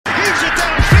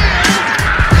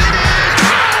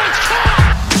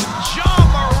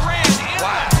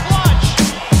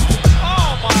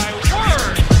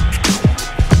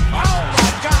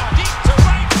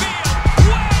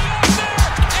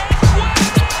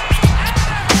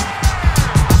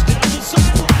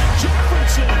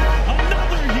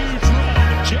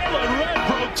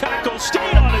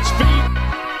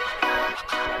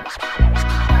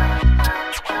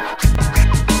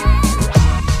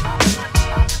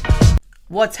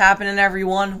What's happening,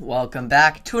 everyone? Welcome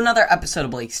back to another episode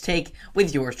of Blake's Take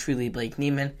with yours truly, Blake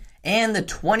Neiman. And the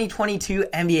 2022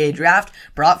 NBA Draft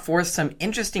brought forth some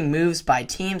interesting moves by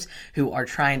teams who are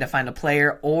trying to find a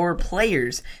player or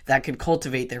players that could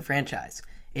cultivate their franchise.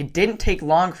 It didn't take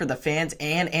long for the fans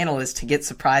and analysts to get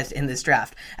surprised in this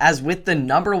draft, as with the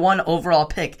number 1 overall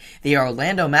pick, the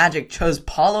Orlando Magic chose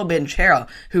Paolo Banchero,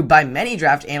 who by many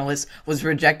draft analysts was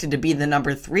projected to be the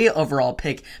number 3 overall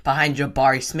pick behind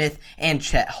Jabari Smith and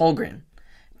Chet Holmgren.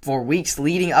 For weeks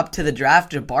leading up to the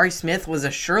draft, Jabari Smith was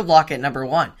a sure lock at number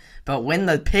 1, but when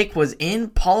the pick was in,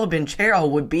 Paolo Banchero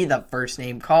would be the first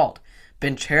name called.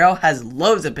 Banchero has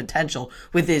loads of potential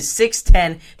with his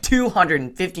 6'10",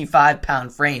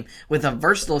 255-pound frame with a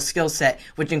versatile skill set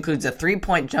which includes a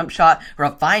three-point jump shot,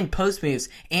 refined post moves,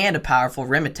 and a powerful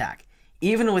rim attack.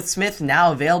 Even with Smith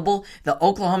now available, the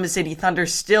Oklahoma City Thunder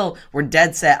still were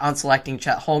dead set on selecting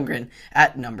Chet Holmgren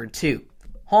at number 2.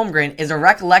 Holmgren is a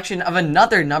recollection of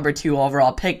another number 2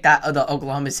 overall pick that the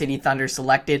Oklahoma City Thunder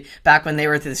selected back when they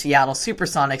were the Seattle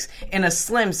Supersonics in a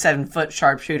slim 7-foot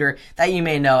sharpshooter that you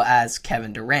may know as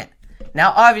Kevin Durant.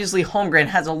 Now obviously Holmgren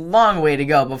has a long way to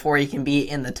go before he can be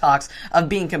in the talks of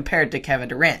being compared to Kevin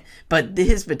Durant, but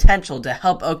his potential to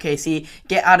help OKC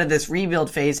get out of this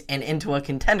rebuild phase and into a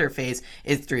contender phase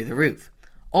is through the roof.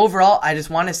 Overall, I just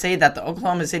want to say that the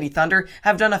Oklahoma City Thunder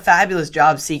have done a fabulous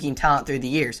job seeking talent through the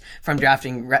years, from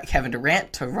drafting Kevin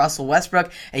Durant to Russell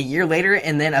Westbrook a year later,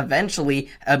 and then eventually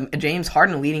James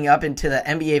Harden leading up into the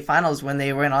NBA Finals when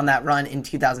they went on that run in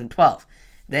 2012.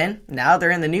 Now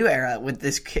they're in the new era with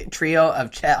this trio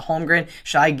of Chet Holmgren,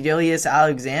 Shai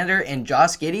Gilgeous-Alexander, and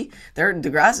Josh Giddey. The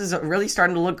grass is really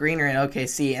starting to look greener in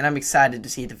OKC, and I'm excited to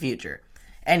see the future.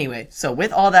 Anyway, so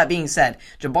with all that being said,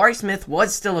 Jabari Smith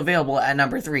was still available at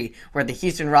number 3, where the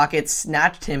Houston Rockets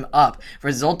snatched him up,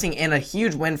 resulting in a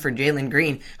huge win for Jalen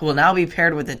Green, who will now be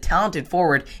paired with a talented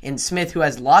forward in Smith, who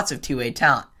has lots of two-way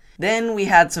talent. Then we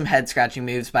had some head-scratching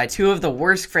moves by two of the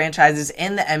worst franchises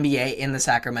in the NBA in the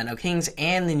Sacramento Kings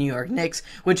and the New York Knicks,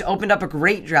 which opened up a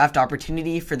great draft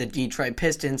opportunity for the Detroit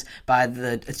Pistons by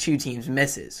the two teams'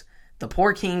 misses. The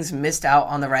poor Kings missed out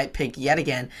on the right pick yet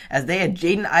again, as they had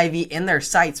Jaden Ivey in their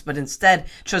sights, but instead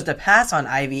chose to pass on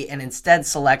Ivey and instead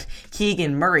select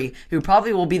Keegan Murray, who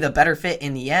probably will be the better fit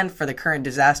in the end for the current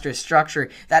disastrous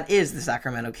structure that is the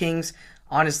Sacramento Kings.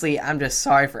 Honestly, I'm just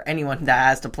sorry for anyone that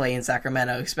has to play in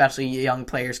Sacramento, especially young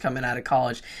players coming out of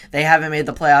college. They haven't made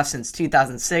the playoffs since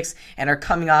 2006 and are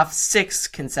coming off 6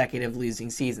 consecutive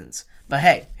losing seasons. But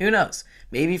hey, who knows?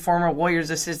 Maybe former Warriors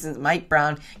assistant Mike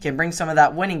Brown can bring some of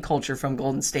that winning culture from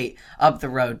Golden State up the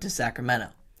road to Sacramento.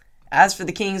 As for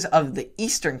the Kings of the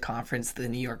Eastern Conference, the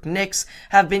New York Knicks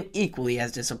have been equally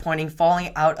as disappointing,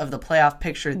 falling out of the playoff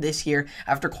picture this year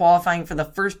after qualifying for the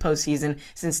first postseason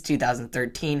since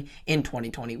 2013 in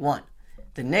 2021.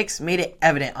 The Knicks made it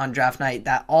evident on draft night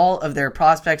that all of their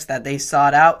prospects that they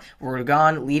sought out were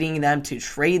gone, leading them to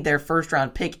trade their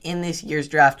first-round pick in this year's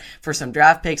draft for some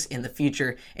draft picks in the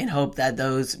future in hope that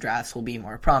those drafts will be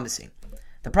more promising.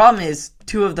 The problem is,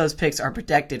 2 of those picks are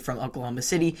protected from Oklahoma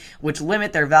City, which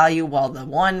limit their value, while the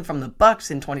one from the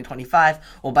Bucks in 2025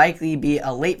 will likely be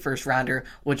a late first-rounder,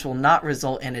 which will not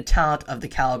result in a talent of the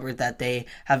caliber that they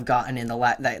have gotten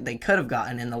that they could have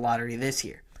gotten in the lottery this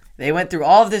year. They went through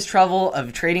all of this trouble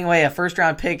of trading away a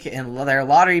first-round pick and their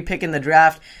lottery pick in the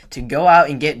draft to go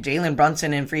out and get Jalen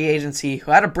Brunson in free agency,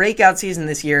 who had a breakout season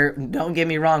this year, don't get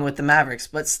me wrong, with the Mavericks,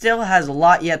 but still has a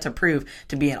lot yet to prove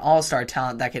to be an all-star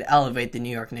talent that could elevate the New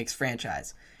York Knicks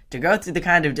franchise. To go through the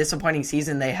kind of disappointing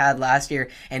season they had last year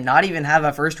and not even have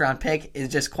a first-round pick is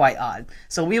just quite odd.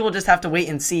 So we will just have to wait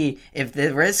and see if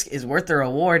the risk is worth the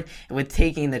reward with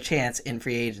taking the chance in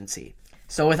free agency.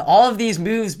 So with all of these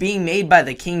moves being made by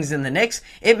the Kings and the Knicks,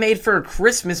 it made for a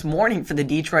Christmas morning for the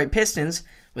Detroit Pistons.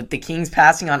 With the Kings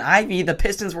passing on Ivey, the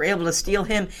Pistons were able to steal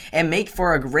him and make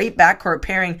for a great backcourt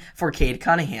pairing for Cade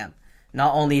Cunningham.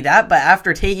 Not only that, but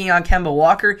after taking on Kemba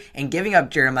Walker and giving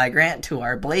up Jeremiah Grant to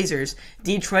our Blazers,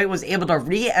 Detroit was able to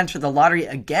re-enter the lottery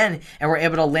again and were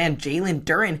able to land Jalen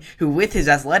Duren, who with his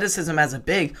athleticism as a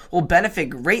big will benefit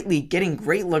greatly, getting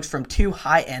great looks from 2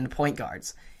 high-end point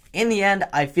guards. In the end,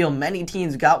 I feel many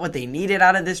teams got what they needed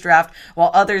out of this draft,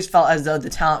 while others felt as though the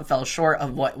talent fell short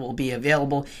of what will be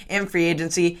available in free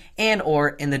agency and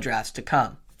or in the drafts to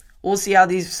come. We'll see how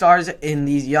these stars and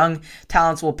these young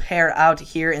talents will pair out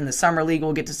here in the Summer League.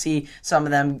 We'll get to see some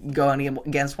of them going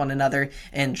against one another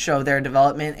and show their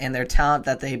development and their talent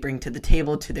that they bring to the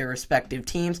table to their respective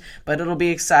teams. But it'll be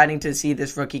exciting to see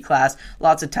this rookie class.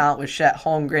 Lots of talent with Chet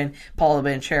Holmgren, Paolo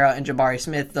Banchero, and Jabari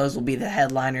Smith. Those will be the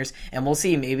headliners. And we'll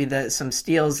see maybe some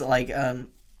steals like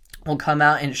will come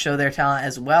out and show their talent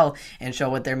as well and show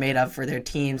what they're made of for their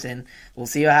teams. And we'll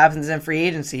see what happens in free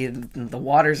agency. The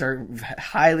waters are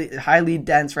highly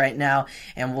dense right now,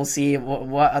 and we'll see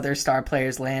what other star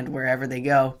players land wherever they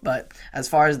go. But as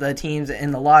far as the teams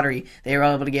in the lottery, they were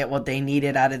able to get what they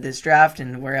needed out of this draft,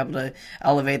 and were able to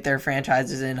elevate their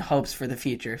franchises in hopes for the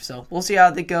future. So we'll see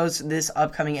how it goes this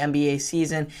upcoming NBA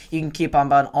season. You can keep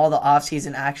on all the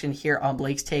offseason action here on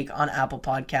Blake's Take on Apple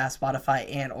Podcasts,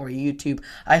 Spotify, and or YouTube.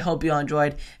 I hope you all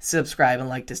enjoyed. Subscribe and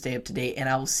like to stay up to date, and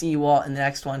I will see you all in the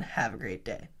next one. Have a great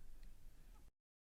day.